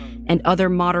PAC and other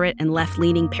moderate and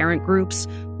left-leaning parent groups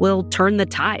will turn the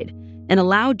tide and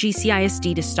allow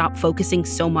GCISD to stop focusing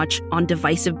so much on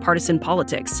divisive partisan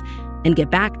politics and get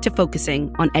back to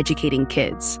focusing on educating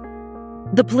kids.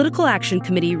 The Political Action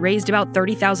Committee raised about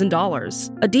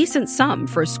 $30,000, a decent sum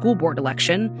for a school board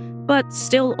election, but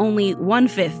still only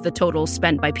 1/5 the total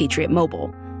spent by Patriot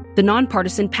Mobile. The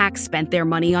nonpartisan PAC spent their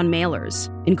money on mailers,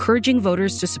 encouraging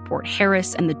voters to support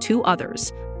Harris and the 2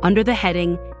 others under the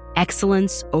heading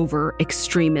Excellence Over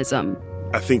Extremism.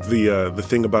 I think the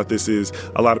thing about this is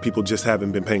a lot of people just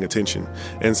haven't been paying attention.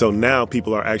 And so now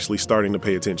people are actually starting to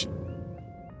pay attention.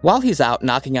 While he's out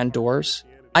knocking on doors,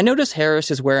 I notice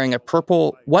Harris is wearing a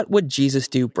purple "What Would Jesus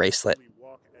Do" bracelet.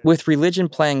 With religion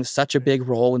playing such a big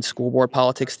role in school board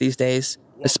politics these days,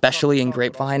 especially in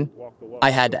Grapevine, I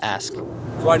had to ask.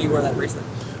 Why do you wear that bracelet?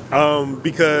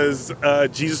 Because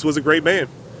Jesus was a great man.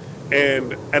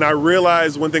 And I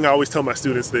realize one thing I always tell my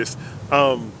students this,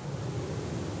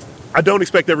 I don't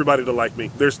expect everybody to like me.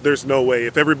 There's no way.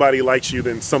 If everybody likes you,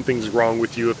 then something's wrong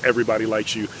with you if everybody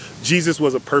likes you. Jesus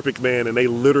was a perfect man, and they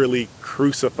literally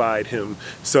crucified him.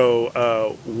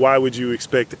 So why would you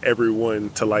expect everyone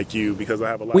to like you? Because I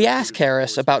have a lot. We asked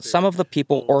Harris about some of the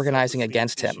people organizing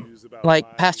against him,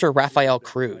 like Pastor Raphael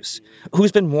Cruz,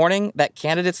 who's been warning that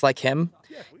candidates like him,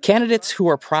 candidates who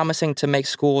are promising to make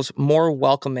schools more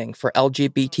welcoming for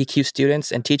LGBTQ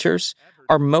students and teachers,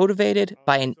 are motivated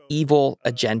by an evil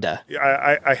agenda.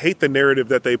 I hate the narrative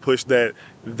that they push that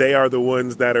they are the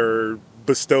ones that are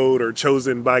bestowed or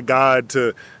chosen by God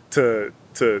to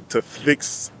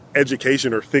fix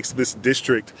education or fix this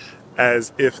district,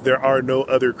 as if there are no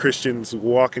other Christians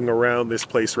walking around this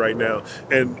place right now.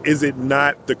 And is it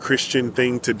not the Christian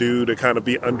thing to do to kind of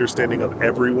be understanding of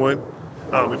everyone?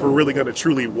 If we're really going to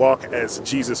truly walk as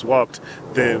Jesus walked,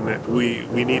 then we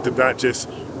need to not just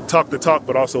talk the talk,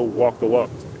 but also walk the walk.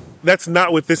 That's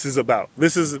not what this is about.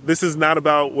 This is not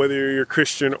about whether you're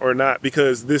Christian or not,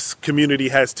 because this community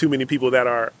has too many people that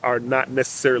are not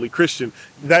necessarily Christian.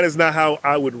 That is not how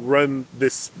I would run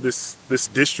this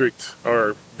district,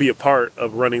 or be a part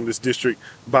of running this district,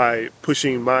 by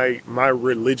pushing my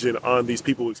religion on these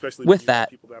people, especially with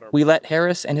that. We let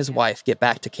Harris and his wife get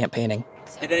back to campaigning.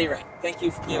 At any rate, thank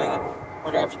you for giving up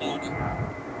our opportunity.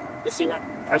 Yes, sir.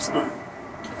 Absolutely.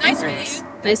 Nice to meet you.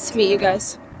 Nice to meet you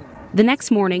guys. The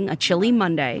next morning, a chilly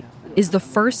Monday, is the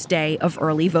first day of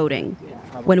early voting.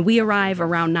 When we arrive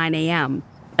around 9 a.m.,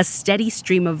 a steady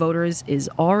stream of voters is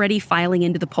already filing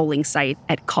into the polling site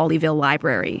at Colleyville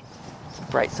Library. It's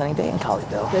a bright sunny day in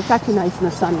Colleyville. It's actually nice in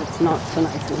the sun. It's not so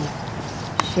nice in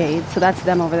the shade. So that's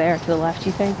them over there to the left,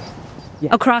 you think? Yeah.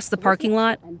 Across the parking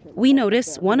lot, we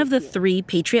notice one of the 3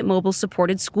 Patriot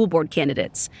Mobile-supported school board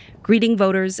candidates greeting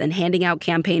voters and handing out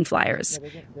campaign flyers.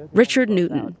 Richard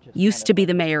Newton used to be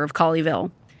the mayor of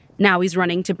Colleyville. Now he's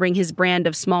running to bring his brand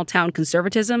of small-town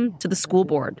conservatism to the school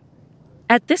board.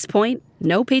 At this point,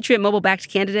 no Patriot Mobile-backed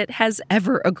candidate has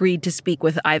ever agreed to speak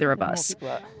with either of us.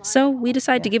 So we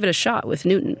decide to give it a shot with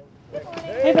Newton.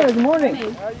 Hey there, good morning.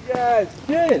 How you guys?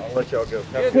 Good. I'll let y'all go.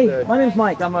 Hey, my name's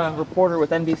Mike. I'm a reporter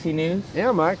with NBC News.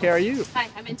 Yeah, Mike, how are you? Hi,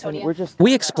 I'm Antonia.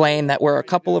 We explain that we're a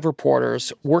couple of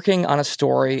reporters working on a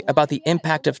story about the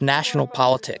impact of national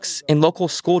politics in local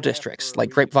school districts like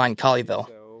Grapevine, Colleyville.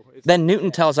 Then Newton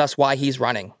tells us why he's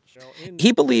running.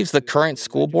 He believes the current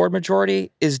school board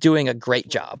majority is doing a great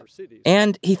job,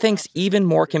 and he thinks even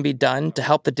more can be done to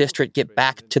help the district get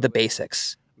back to the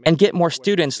basics and get more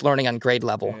students learning on grade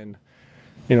level.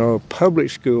 You know, public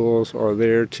schools are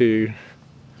there to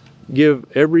give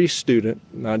every student,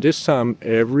 not just some,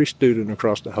 every student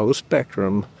across the whole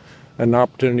spectrum, an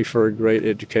opportunity for a great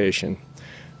education.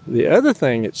 The other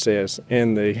thing it says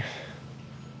in the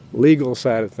legal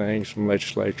side of things from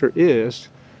legislature is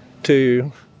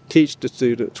to teach the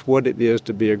students what it is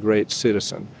to be a great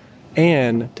citizen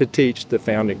and to teach the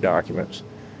founding documents.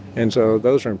 And so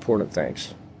those are important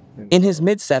things. In his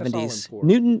mid-70s,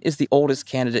 Newton is the oldest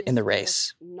candidate in the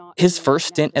race. His first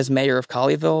stint as mayor of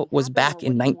Colleyville was back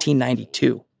in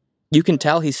 1992. You can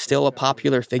tell he's still a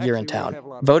popular figure in town.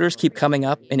 Voters keep coming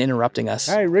up and interrupting us.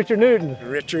 Hey, Richard Newton.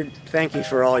 Richard, thank you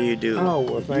for all you do. Oh,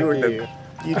 well, thank you.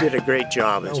 You did a great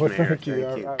job as mayor. Thank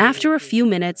you. After a few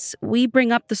minutes, we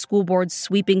bring up the school board's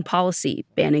sweeping policy,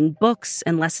 banning books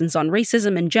and lessons on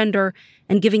racism and gender,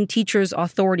 and giving teachers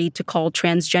authority to call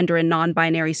transgender and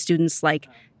non-binary students like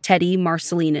Teddy,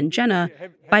 Marceline, and Jenna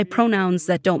by pronouns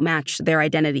that don't match their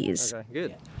identities. Okay,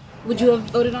 good. Would you have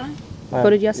voted on it?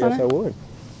 Voted yes on it? Yes, I would.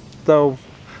 So,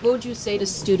 what would you say to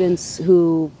students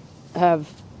who have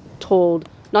told,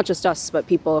 not just us, but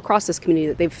people across this community,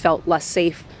 that they've felt less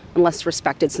safe and less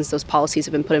respected since those policies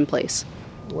have been put in place?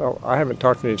 Well, I haven't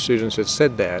talked to any students that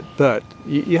said that, but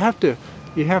you have to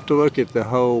look at the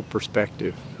whole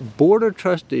perspective. Board of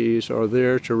Trustees are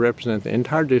there to represent the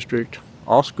entire district,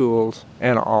 all schools,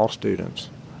 and all students.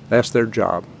 That's their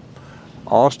job.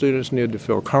 All students need to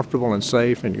feel comfortable and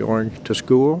safe in going to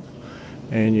school,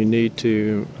 and you need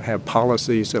to have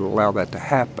policies that allow that to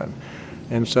happen.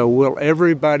 And so will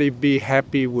everybody be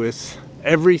happy with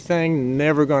everything?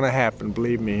 Never going to happen,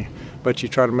 believe me. But you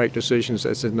try to make decisions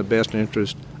that's in the best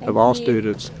interest of all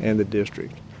students and the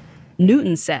district.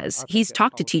 Newton says he's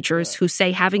talked to teachers who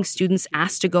say having students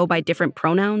asked to go by different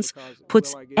pronouns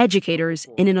puts educators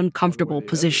in an uncomfortable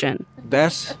position.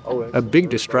 that's a big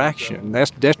distraction.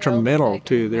 That's detrimental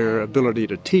to their ability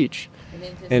to teach.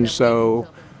 And so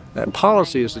that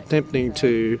policy is attempting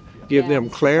to give them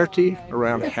clarity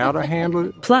around how to handle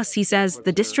it. Plus, he says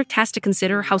the district has to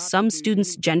consider how some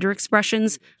students' gender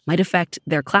expressions might affect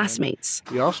their classmates.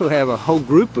 You also have a whole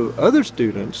group of other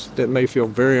students that may feel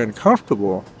very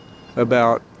uncomfortable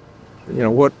about,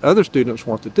 what other students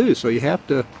want to do. So you have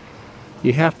to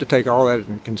take all that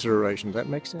into consideration. Does that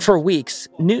make sense? For weeks,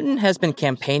 Newton has been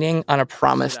campaigning on a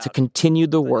promise to continue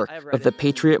the work of the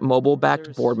Patriot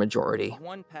Mobile-backed board majority.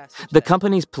 The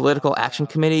company's political action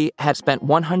committee had spent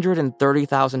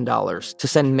 $130,000 to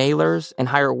send mailers and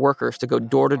hire workers to go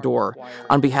door to door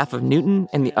on behalf of Newton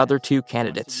and the other two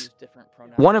candidates.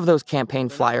 One of those campaign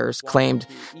flyers claimed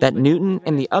that Newton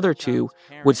and the other two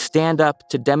would stand up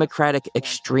to Democratic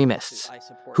extremists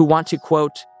who want to,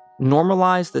 quote,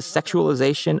 normalize the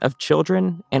sexualization of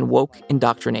children and woke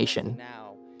indoctrination.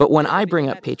 But when I bring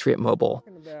up Patriot Mobile,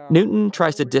 Newton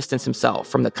tries to distance himself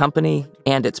from the company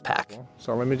and its PAC.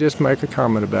 So let me just make a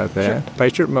comment about that. Sure.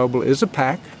 Patriot Mobile is a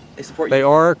PAC. They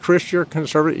are Christian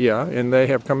conservative, and they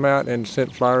have come out and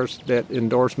sent flyers that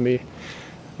endorse me.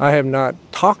 I have not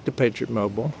talked to Patriot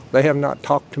Mobile. They have not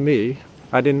talked to me.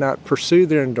 I did not pursue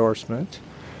their endorsement,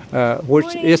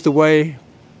 which is the way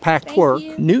PACs work.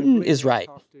 Newton is right.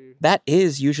 That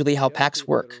is usually how PACs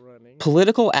work.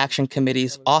 Political action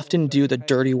committees often do the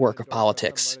dirty work of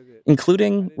politics,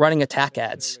 including running attack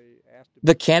ads.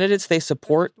 The candidates they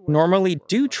support normally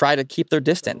do try to keep their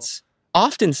distance,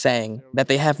 often saying that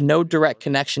they have no direct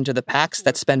connection to the PACs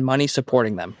that spend money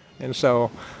supporting them. And so,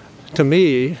 to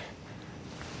me,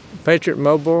 Patriot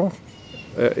Mobile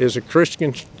is a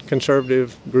Christian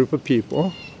conservative group of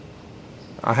people.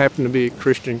 I happen to be a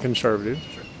Christian conservative.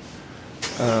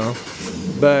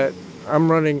 But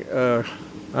I'm running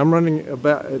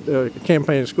about a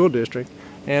campaign in the school district,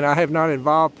 and I have not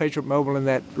involved Patriot Mobile in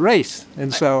that race.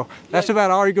 And so that's about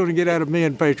all you're going to get out of me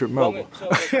and Patriot Mobile.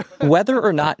 Whether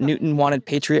or not Newton wanted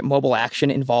Patriot Mobile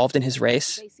Action involved in his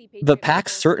race, the PAC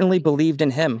certainly believed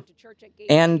in him.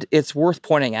 And it's worth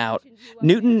pointing out,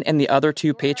 Newton and the other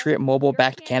two Patriot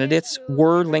Mobile-backed candidates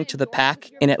were linked to the PAC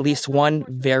in at least one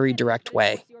very direct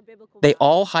way. They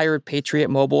all hired Patriot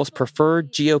Mobile's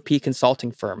preferred GOP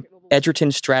consulting firm,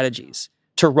 Edgerton Strategies,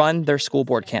 to run their school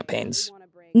board campaigns.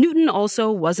 Newton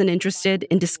also wasn't interested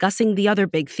in discussing the other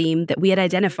big theme that we had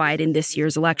identified in this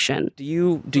year's election. Do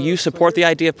you support the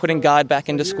idea of putting God back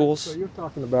into schools? So you're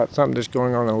talking about something that's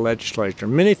going on in the legislature.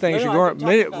 Many things are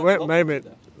going.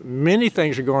 Many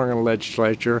things are going on in the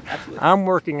legislature. I'm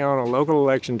working on a local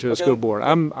election to a school board. I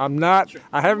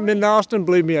haven't been to Austin,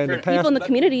 believe me, in the past. People in the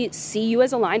community see you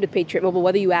as aligned with Patriot Mobile,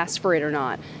 whether you ask for it or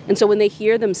not. And so when they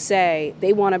hear them say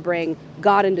they want to bring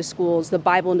God into schools, the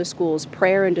Bible into schools,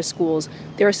 prayer into schools,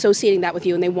 they're associating that with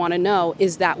you, and they want to know,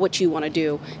 is that what you want to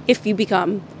do if you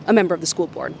become a member of the school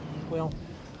board? Well,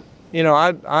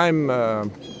 I'm a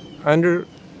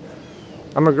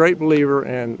great believer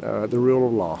in the rule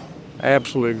of law.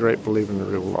 Absolutely great believer in the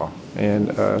rule of law.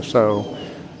 And so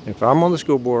if I'm on the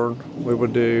school board, we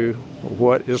would do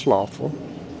what is lawful.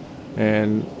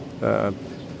 And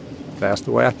that's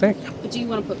the way I think. But do you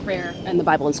want to put prayer and the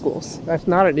Bible in schools? That's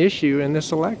not an issue in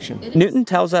this election. Newton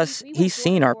tells us he's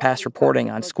seen our past reporting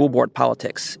on school board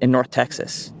politics in North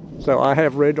Texas. So I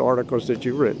have read articles that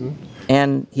you've written.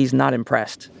 And he's not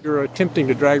impressed. You're attempting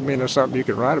to drag me into something you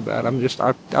can write about. I'm going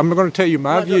to tell you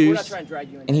my views.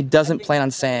 And he doesn't plan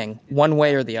on saying, one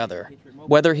way or the other,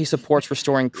 whether he supports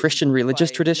restoring Christian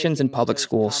religious traditions in public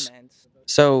schools.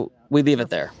 So we leave it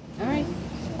there. All right.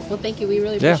 Well, thank you. We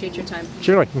really appreciate your time.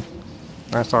 Surely.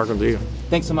 Nice talking to you.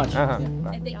 Thanks so much.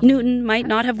 Newton might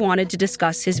not have wanted to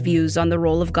discuss his views on the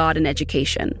role of God in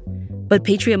education, but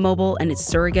Patriot Mobile and its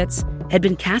surrogates had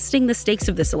been casting the stakes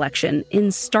of this election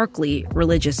in starkly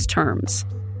religious terms.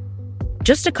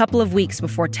 Just a couple of weeks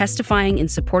before testifying in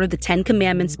support of the Ten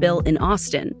Commandments bill in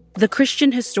Austin, the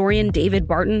Christian historian David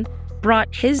Barton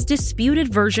brought his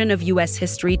disputed version of U.S.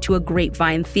 history to a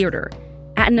Grapevine theater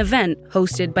at an event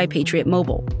hosted by Patriot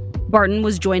Mobile. Barton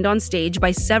was joined on stage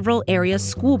by several area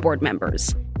school board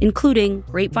members, including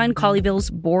Grapevine Colleyville's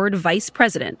board vice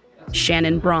president,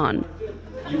 Shannon Braun.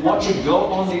 You want to go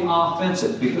on the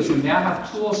offensive because we now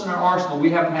have tools in our arsenal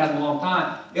we haven't had in a long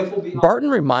time. Barton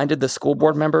reminded the school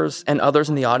board members and others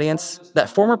in the audience that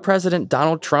former President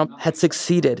Donald Trump had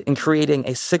succeeded in creating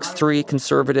a 6-3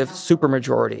 conservative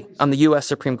supermajority on the U.S.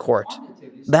 Supreme Court.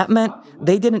 That meant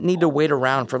they didn't need to wait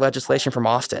around for legislation from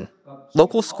Austin.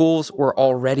 Local schools were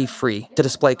already free to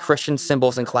display Christian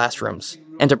symbols in classrooms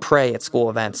and to pray at school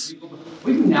events.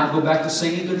 We can now go back to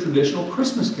singing the traditional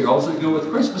Christmas carols that go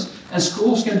with Christmas And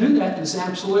schools can do that, and it's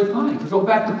absolutely fine. Go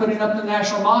back to putting up the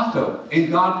national motto,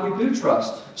 in God we do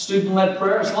trust. Student-led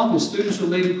prayer, as long as students are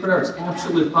leading prayer, it's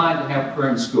absolutely fine to have prayer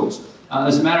in schools.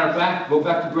 As a matter of fact, go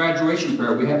back to graduation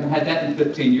prayer. We haven't had that in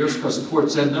 15 years because the court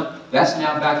said, no, that's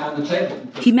now back on the table.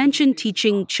 He mentioned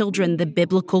teaching children the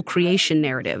biblical creation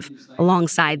narrative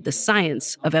alongside the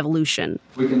science of evolution.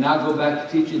 We can now go back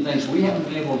to teaching things we haven't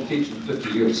been able to teach in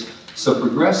 50 years. So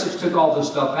progressives took all this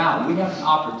stuff out. We have an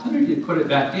opportunity to put it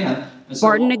back in.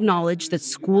 Barton acknowledged that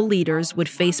school leaders would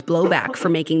face blowback for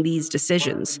making these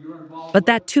decisions. But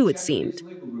that, too, it seemed,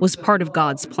 was part of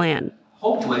God's plan.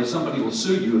 Hopefully somebody will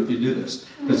sue you if you do this,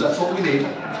 because that's what we need.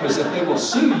 Because if they will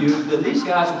sue you, then these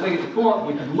guys will take it to court,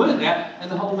 we can win that, and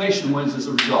the whole nation wins as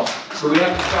a result. So we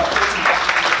have to start fixing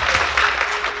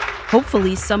that.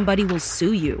 Hopefully somebody will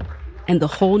sue you, and the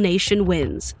whole nation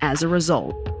wins as a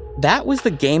result. That was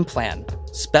the game plan,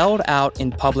 spelled out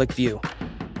in public view.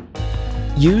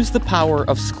 Use the power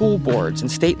of school boards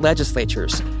and state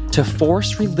legislatures to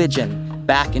force religion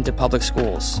back into public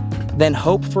schools, then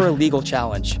hope for a legal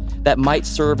challenge that might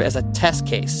serve as a test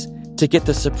case to get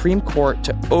the Supreme Court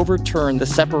to overturn the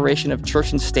separation of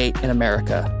church and state in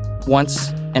America,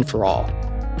 once and for all.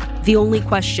 The only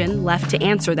question left to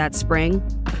answer that spring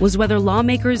was whether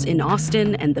lawmakers in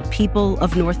Austin and the people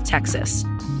of North Texas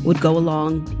would go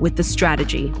along with the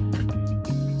strategy.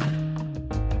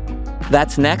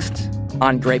 That's next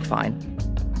on Grapevine.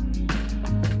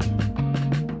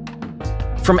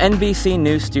 From NBC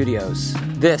News Studios,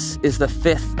 this is the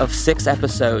 5th of 6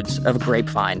 episodes of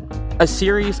Grapevine, a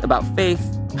series about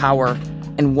faith, power,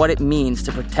 and what it means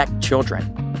to protect children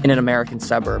in an American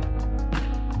suburb.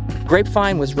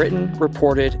 Grapevine was written,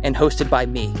 reported, and hosted by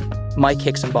me, Mike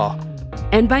Hixenbaugh.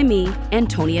 And by me,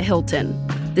 Antonia Hilton.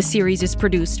 The series is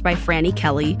produced by Franny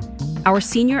Kelly. Our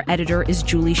senior editor is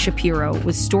Julie Shapiro,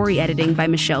 with story editing by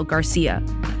Michelle Garcia.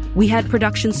 We had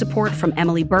production support from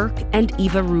Emily Burke and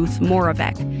Eva Ruth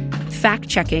Moravec.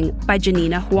 Fact-checking by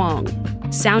Janina Huang.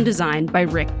 Sound design by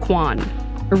Rick Kwan.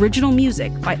 Original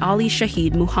music by Ali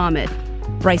Shahid Muhammad.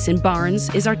 Bryson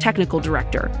Barnes is our technical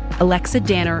director. Alexa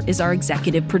Danner is our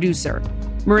executive producer.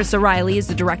 Marissa Riley is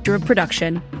the director of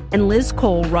production. And Liz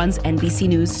Cole runs NBC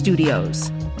News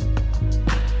Studios.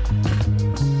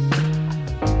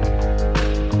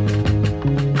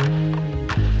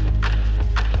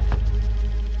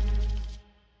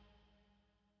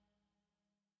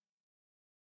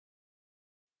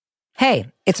 Hey,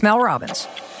 it's Mel Robbins.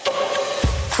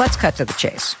 Let's cut to the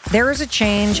chase. There is a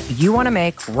change you want to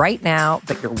make right now,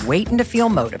 but you're waiting to feel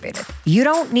motivated. You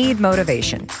don't need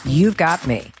motivation. You've got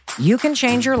me. You can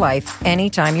change your life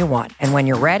anytime you want. And when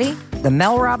you're ready, the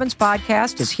Mel Robbins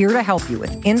Podcast is here to help you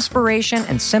with inspiration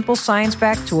and simple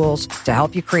science-backed tools to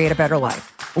help you create a better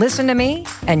life. Listen to me,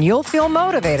 and you'll feel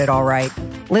motivated, all right.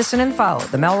 Listen and follow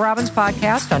the Mel Robbins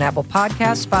Podcast on Apple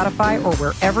Podcasts, Spotify, or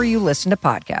wherever you listen to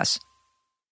podcasts.